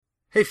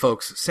Hey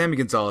folks, Sammy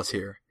Gonzalez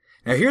here.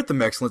 Now here at the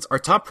MXLNT, our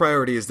top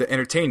priority is to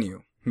entertain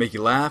you, make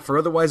you laugh, or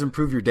otherwise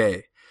improve your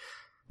day.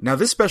 Now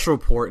this special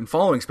report and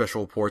following special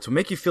reports will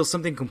make you feel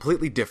something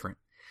completely different.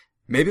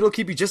 Maybe it'll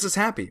keep you just as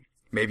happy.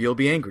 Maybe you'll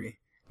be angry.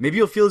 Maybe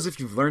you'll feel as if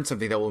you've learned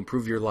something that will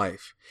improve your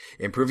life.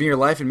 Improving your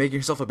life and making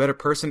yourself a better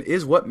person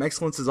is what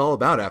MXLNT is all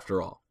about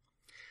after all.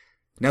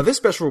 Now this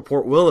special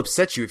report will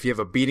upset you if you have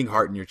a beating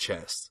heart in your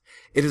chest.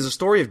 It is a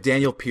story of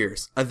Daniel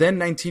Pierce, a then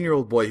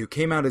 19-year-old boy who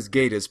came out as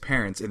gay to his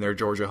parents in their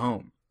Georgia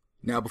home.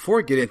 Now before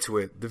I get into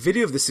it, the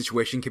video of this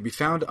situation can be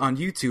found on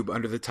YouTube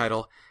under the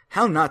title,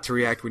 How Not to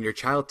React When Your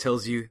Child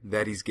Tells You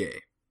That He's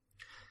Gay.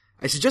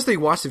 I suggest that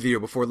you watch the video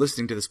before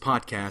listening to this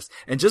podcast,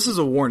 and just as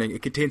a warning,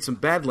 it contains some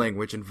bad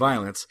language and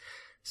violence,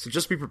 so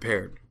just be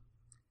prepared.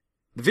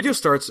 The video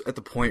starts at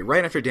the point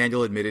right after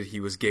Daniel admitted he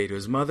was gay to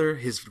his mother,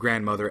 his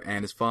grandmother,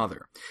 and his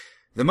father.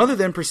 The mother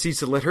then proceeds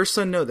to let her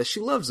son know that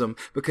she loves him,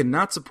 but could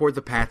not support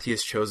the path he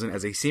has chosen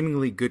as a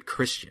seemingly good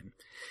Christian.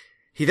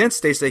 He then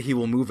states that he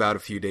will move out a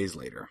few days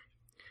later.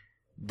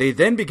 They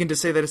then begin to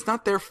say that it's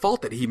not their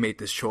fault that he made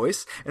this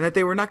choice, and that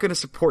they were not going to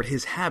support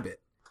his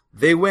habit.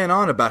 They went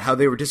on about how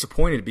they were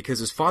disappointed because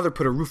his father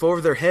put a roof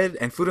over their head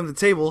and food on the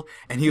table,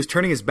 and he was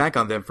turning his back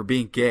on them for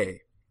being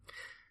gay.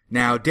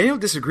 Now, Daniel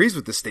disagrees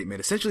with this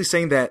statement, essentially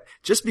saying that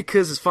just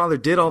because his father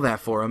did all that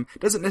for him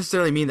doesn't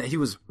necessarily mean that he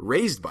was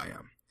raised by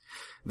him.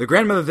 The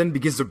grandmother then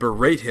begins to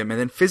berate him and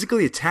then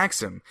physically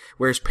attacks him,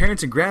 where his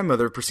parents and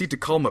grandmother proceed to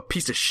call him a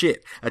piece of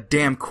shit, a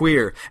damn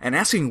queer, and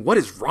asking what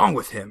is wrong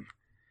with him.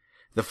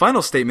 The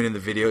final statement in the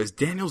video is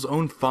Daniel's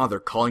own father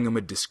calling him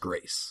a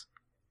disgrace.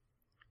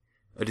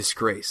 A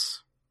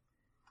disgrace.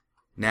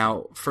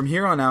 Now, from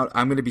here on out,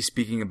 I'm going to be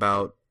speaking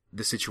about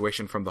the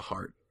situation from the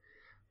heart.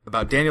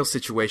 About Daniel's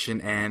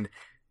situation and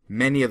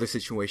many other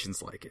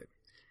situations like it.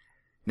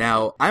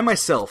 Now, I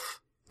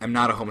myself am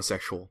not a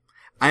homosexual.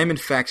 I am in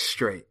fact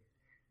straight.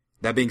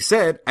 That being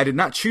said, I did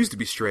not choose to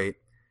be straight.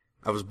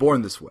 I was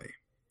born this way.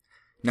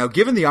 Now,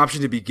 given the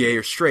option to be gay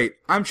or straight,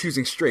 I'm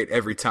choosing straight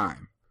every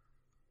time.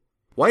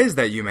 Why is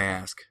that, you may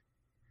ask?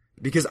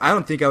 Because I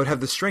don't think I would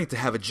have the strength to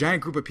have a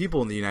giant group of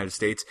people in the United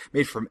States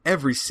made from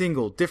every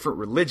single different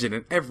religion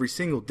and every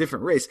single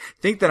different race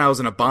think that I was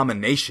an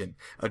abomination,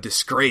 a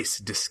disgrace,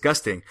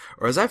 disgusting,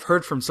 or as I've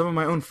heard from some of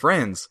my own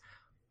friends,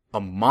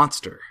 a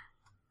monster.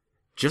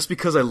 Just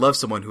because I love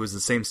someone who is the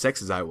same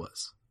sex as I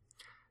was.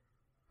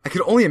 I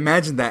could only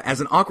imagine that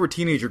as an awkward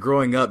teenager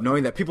growing up,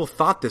 knowing that people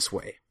thought this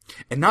way,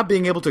 and not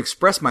being able to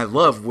express my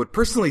love would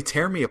personally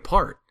tear me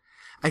apart.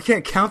 I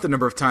can't count the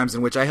number of times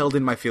in which I held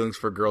in my feelings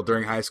for a girl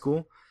during high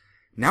school.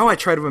 Now I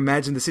try to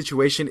imagine the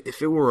situation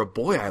if it were a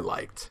boy I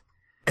liked.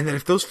 And that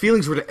if those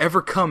feelings were to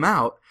ever come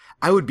out,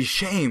 I would be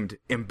shamed,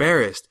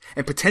 embarrassed,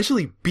 and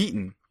potentially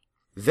beaten.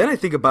 Then I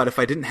think about if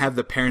I didn't have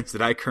the parents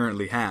that I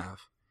currently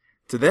have.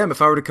 To them,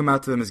 if I were to come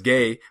out to them as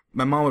gay,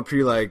 my mom would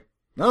be like,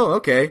 oh,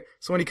 okay,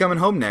 so when are you coming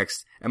home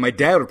next? And my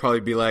dad would probably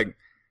be like,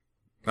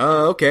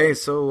 oh, okay,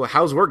 so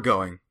how's work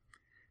going?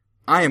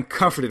 I am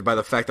comforted by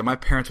the fact that my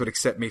parents would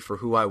accept me for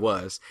who I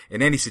was,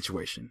 in any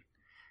situation.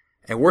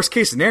 And worst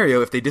case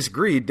scenario, if they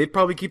disagreed, they'd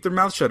probably keep their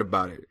mouth shut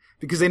about it,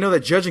 because they know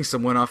that judging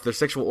someone off their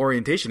sexual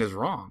orientation is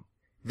wrong.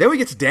 Then we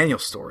get to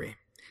Daniel's story.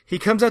 He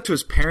comes out to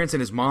his parents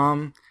and his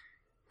mom,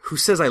 who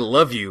says, I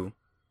love you,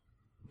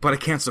 but I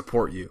can't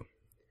support you.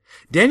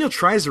 Daniel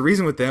tries to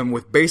reason with them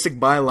with basic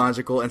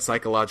biological and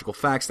psychological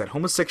facts that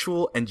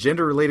homosexual and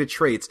gender-related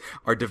traits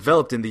are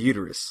developed in the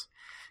uterus.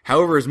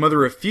 However, his mother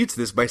refutes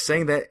this by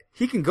saying that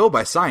he can go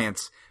by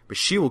science, but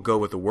she will go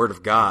with the word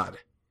of God.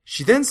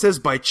 She then says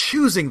by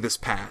choosing this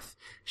path,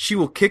 she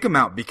will kick him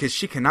out because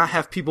she cannot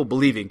have people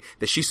believing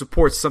that she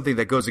supports something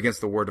that goes against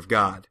the word of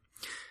God.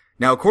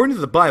 Now, according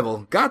to the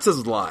Bible, God says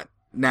a lot.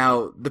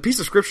 Now, the piece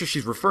of scripture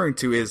she's referring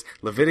to is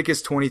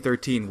Leviticus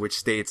 20:13, which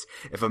states,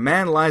 if a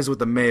man lies with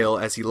a male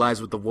as he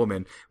lies with a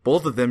woman,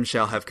 both of them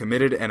shall have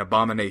committed an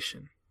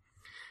abomination.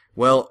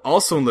 Well,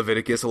 also in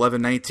Leviticus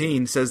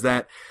 11:19 says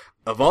that,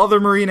 of all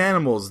the marine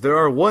animals, there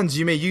are ones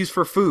you may use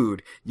for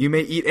food. You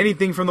may eat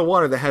anything from the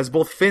water that has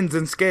both fins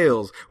and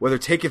scales, whether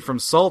taken from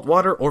salt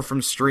water or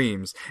from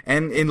streams.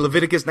 And in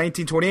Leviticus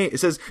 19:28, it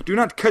says, do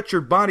not cut your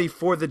body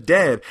for the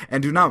dead,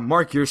 and do not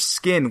mark your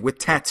skin with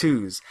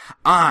tattoos.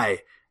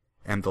 I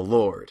am the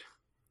Lord.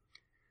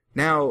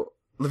 Now,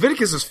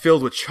 Leviticus is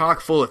filled with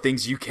chock full of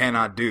things you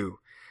cannot do.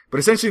 But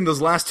essentially in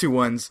those last two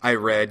ones I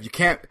read, you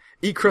can't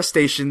eat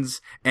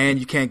crustaceans and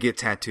you can't get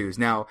tattoos.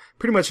 Now,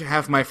 pretty much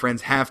half my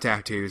friends have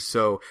tattoos,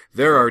 so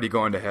they're already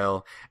going to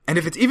hell. And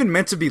if it's even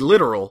meant to be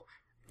literal,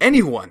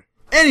 anyone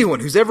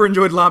who's ever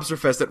enjoyed Lobster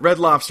Fest at Red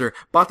Lobster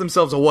bought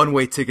themselves a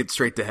one-way ticket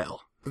straight to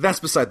hell. But that's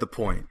beside the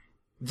point.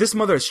 This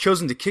mother has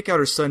chosen to kick out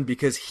her son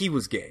because he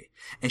was gay,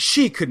 and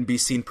she couldn't be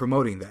seen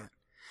promoting that.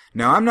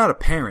 Now, I'm not a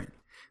parent,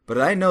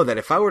 but I know that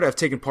if I were to have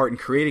taken part in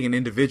creating an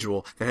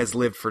individual that has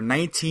lived for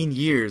 19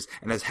 years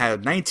and has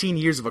had 19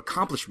 years of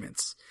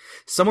accomplishments,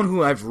 someone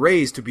who I've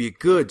raised to be a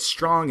good,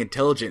 strong,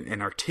 intelligent,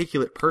 and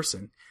articulate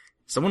person,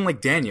 someone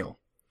like Daniel,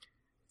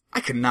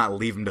 I could not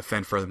leave them to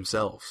fend for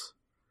themselves.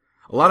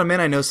 A lot of men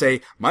I know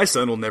say, my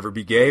son will never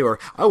be gay, or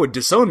I would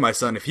disown my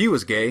son if he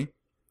was gay.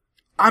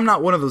 I'm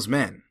not one of those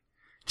men.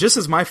 Just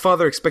as my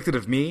Father expected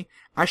of me,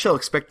 I shall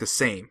expect the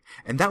same,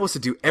 and that was to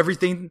do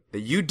everything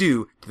that you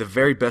do to the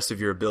very best of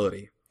your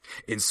ability.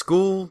 In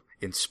school,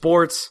 in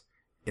sports,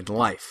 in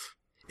life.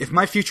 If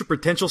my future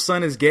potential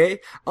son is gay,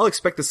 I'll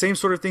expect the same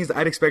sort of things that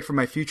I'd expect from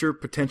my future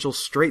potential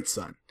straight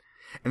son.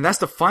 And that's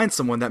to find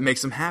someone that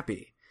makes him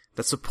happy,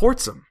 that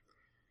supports him,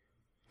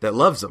 that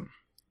loves him.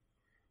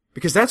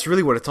 Because that's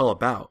really what it's all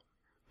about.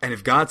 And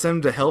if God sent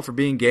him to hell for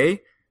being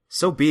gay,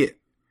 so be it.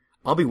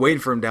 I'll be waiting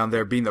for him down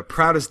there being the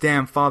proudest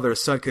damn father a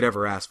son could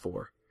ever ask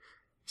for.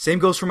 Same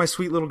goes for my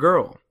sweet little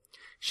girl.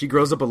 She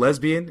grows up a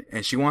lesbian,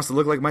 and she wants to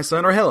look like my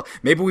son, or hell,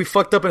 maybe we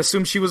fucked up and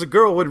assumed she was a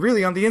girl when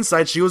really on the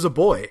inside she was a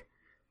boy.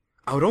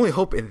 I would only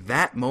hope in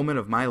that moment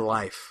of my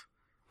life,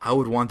 I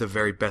would want the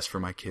very best for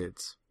my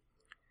kids.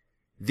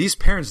 These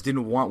parents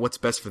didn't want what's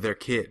best for their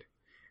kid.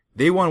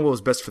 They wanted what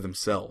was best for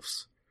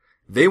themselves.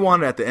 They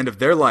wanted at the end of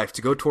their life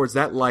to go towards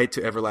that light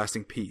to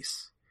everlasting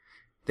peace.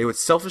 They would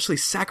selfishly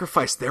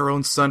sacrifice their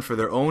own son for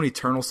their own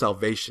eternal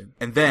salvation.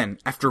 And then,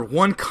 after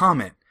one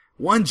comment,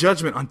 one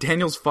judgment on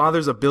Daniel's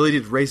father's ability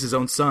to raise his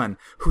own son,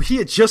 who he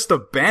had just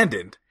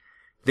abandoned,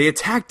 they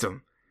attacked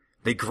him.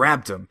 They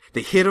grabbed him,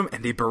 they hit him,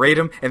 and they berated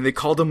him, and they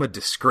called him a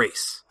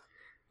disgrace.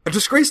 A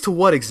disgrace to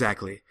what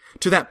exactly?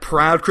 To that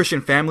proud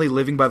Christian family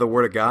living by the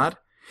word of God?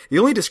 The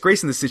only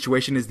disgrace in this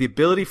situation is the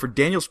ability for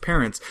Daniel's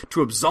parents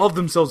to absolve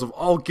themselves of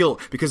all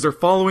guilt because they're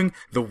following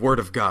the word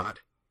of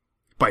God.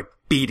 By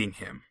beating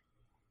him.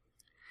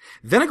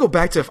 Then I go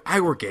back to if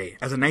I were gay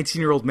as a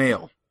 19-year-old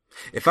male.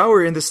 If I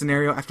were in this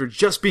scenario after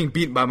just being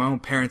beaten by my own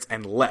parents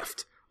and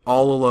left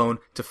all alone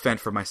to fend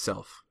for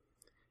myself.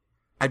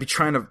 I'd be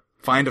trying to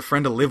find a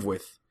friend to live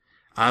with.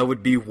 I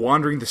would be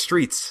wandering the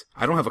streets.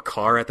 I don't have a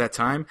car at that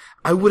time.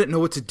 I wouldn't know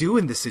what to do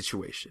in this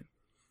situation.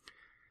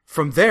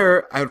 From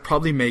there, I would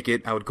probably make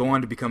it. I would go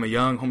on to become a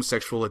young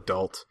homosexual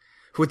adult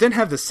who would then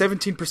have the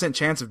 17%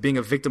 chance of being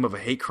a victim of a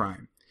hate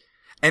crime.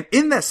 And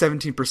in that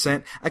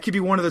 17%, I could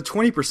be one of the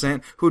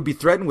 20% who would be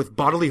threatened with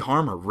bodily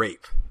harm or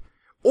rape.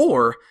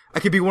 Or I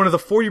could be one of the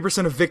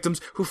 40% of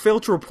victims who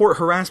failed to report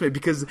harassment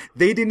because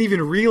they didn't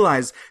even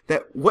realize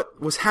that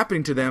what was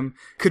happening to them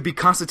could be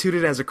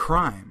constituted as a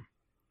crime.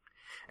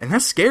 And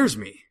that scares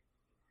me.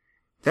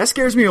 That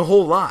scares me a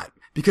whole lot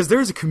because there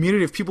is a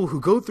community of people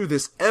who go through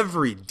this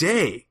every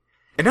day.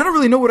 And I don't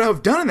really know what I would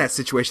have done in that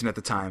situation at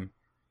the time.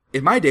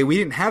 In my day, we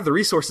didn't have the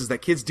resources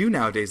that kids do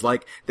nowadays,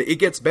 like the It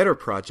Gets Better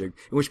project,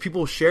 in which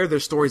people share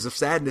their stories of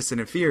sadness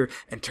and fear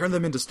and turn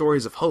them into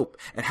stories of hope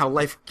and how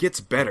life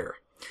gets better.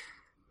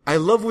 I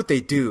love what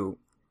they do,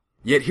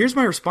 yet here's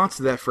my response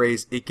to that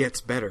phrase, it gets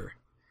better.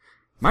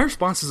 My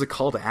response is a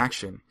call to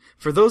action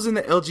for those in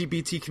the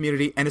LGBT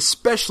community and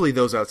especially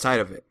those outside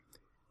of it.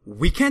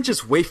 We can't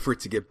just wait for it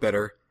to get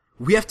better.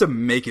 We have to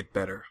make it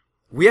better.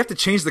 We have to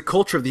change the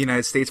culture of the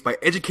United States by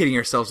educating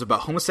ourselves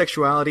about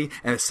homosexuality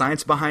and the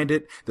science behind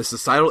it, the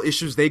societal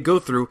issues they go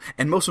through,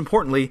 and most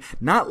importantly,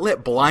 not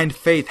let blind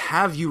faith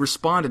have you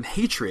respond in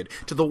hatred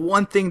to the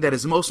one thing that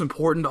is most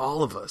important to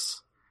all of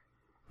us.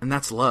 And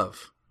that's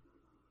love.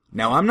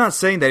 Now, I'm not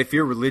saying that if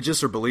you're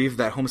religious or believe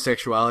that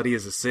homosexuality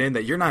is a sin,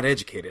 that you're not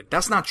educated.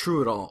 That's not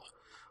true at all.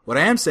 What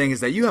I am saying is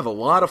that you have a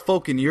lot of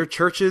folk in your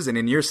churches and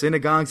in your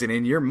synagogues and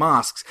in your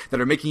mosques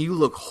that are making you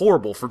look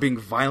horrible for being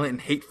violent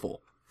and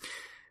hateful.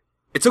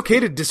 It's okay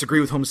to disagree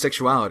with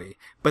homosexuality,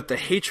 but the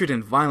hatred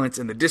and violence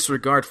and the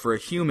disregard for a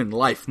human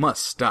life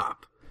must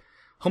stop.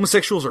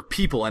 Homosexuals are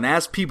people, and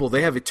as people,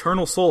 they have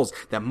eternal souls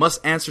that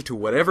must answer to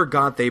whatever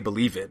God they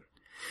believe in.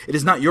 It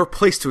is not your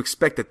place to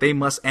expect that they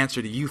must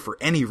answer to you for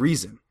any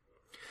reason.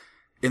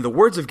 In the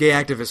words of gay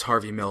activist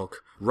Harvey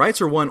Milk,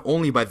 rights are won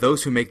only by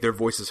those who make their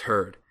voices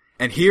heard.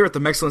 And here at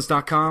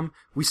themexcellence.com,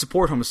 we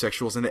support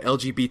homosexuals in the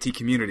LGBT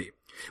community.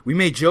 We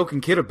may joke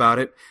and kid about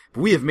it,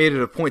 but we have made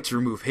it a point to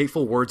remove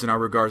hateful words in our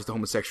regards to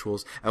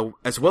homosexuals,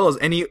 as well as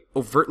any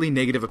overtly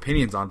negative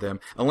opinions on them,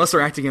 unless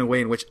they're acting in a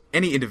way in which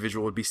any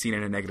individual would be seen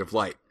in a negative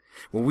light.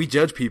 When we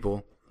judge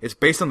people, it's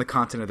based on the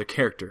content of their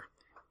character,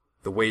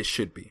 the way it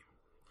should be.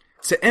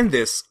 To end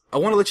this, I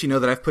want to let you know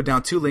that I've put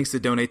down 2 links to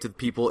donate to the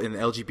people in the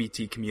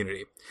LGBT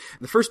community.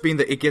 The first being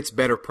the It Gets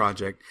Better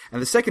project, and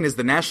the second is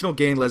the National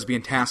Gay and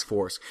Lesbian Task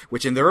Force,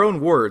 which in their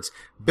own words,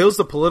 builds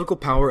the political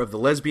power of the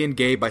lesbian,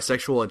 gay,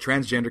 bisexual, and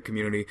transgender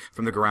community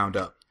from the ground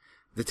up.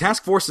 The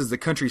task force is the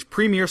country's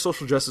premier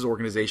social justice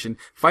organization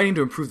fighting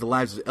to improve the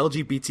lives of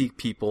LGBT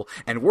people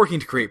and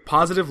working to create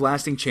positive,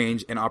 lasting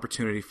change and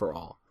opportunity for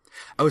all.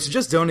 I would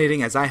suggest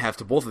donating as I have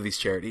to both of these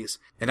charities,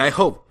 and I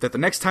hope that the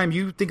next time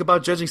you think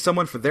about judging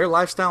someone for their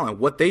lifestyle and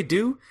what they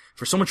do,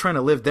 for someone trying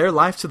to live their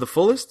life to the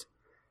fullest,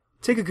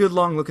 take a good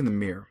long look in the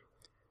mirror.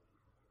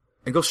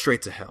 And go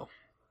straight to hell.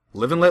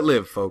 Live and let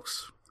live,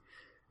 folks.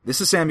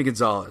 This is Sammy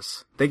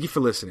Gonzalez. Thank you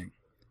for listening.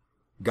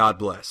 God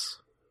bless.